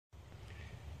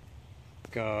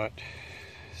Got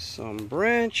some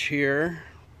branch here.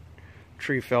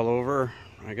 Tree fell over,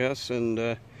 I guess, and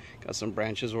got some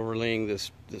branches overlaying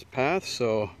this path,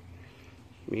 so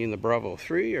me and the Bravo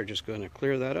 3 are just going to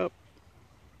clear that up.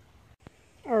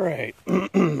 Alright,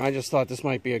 I just thought this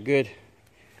might be a good,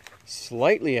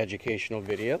 slightly educational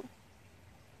video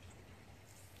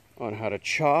on how to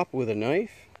chop with a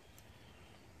knife.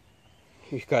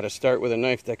 You've got to start with a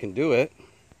knife that can do it,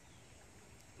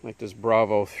 like this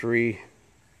Bravo 3.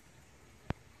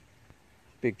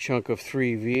 Big chunk of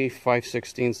 3V,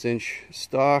 5/16 inch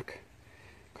stock,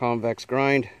 convex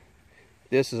grind.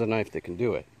 This is a knife that can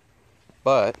do it.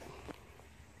 But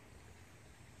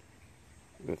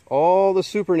with all the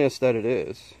superness that it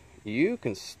is, you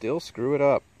can still screw it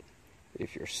up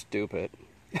if you're stupid.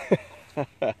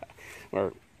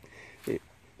 Or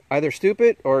either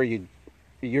stupid or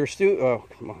you're stupid. Oh,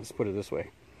 come on, let's put it this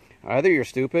way. Either you're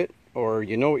stupid or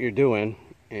you know what you're doing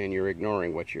and you're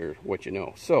ignoring what you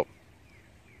know. So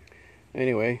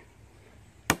anyway,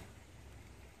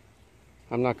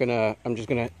 I'm just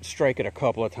gonna strike it a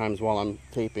couple of times while I'm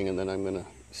taping, and then I'm gonna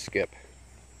skip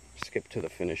to the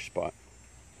finished spot.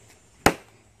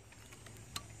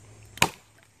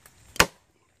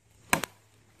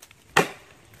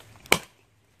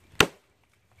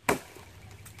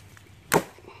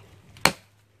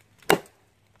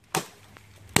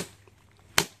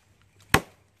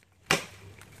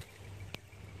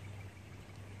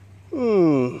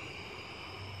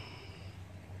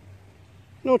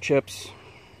 No chips.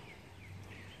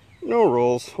 No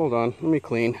rolls. Hold on, let me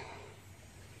clean.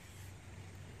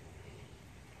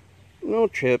 No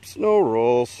chips, no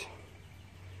rolls.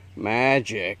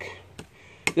 Magic.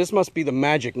 This must be the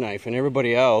magic knife, and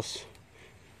everybody else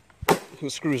who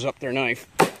screws up their knife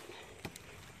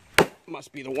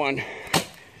must be the one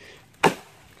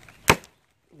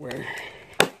where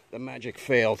the magic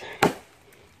failed.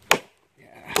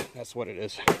 Yeah, that's what it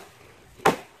is.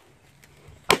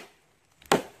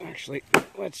 Actually,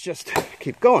 let's just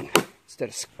keep going instead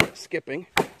of skipping,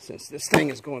 since this thing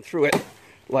is going through it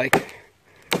like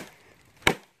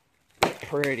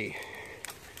pretty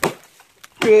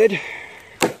good.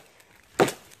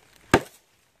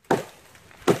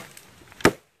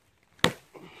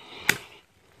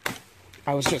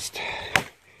 I was just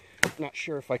not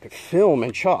sure if I could film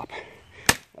and chop.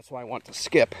 That's why I want to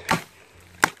skip.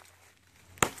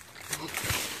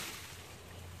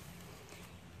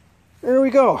 There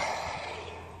we go.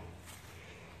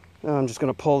 Now I'm just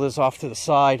going to pull this off to the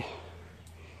side,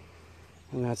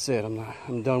 and that's it.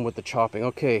 I'm done with the chopping.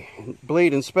 Okay,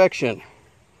 blade inspection.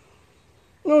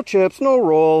 No chips, no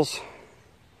rolls.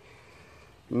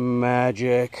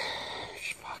 Magic.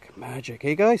 Fucking magic.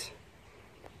 Hey guys?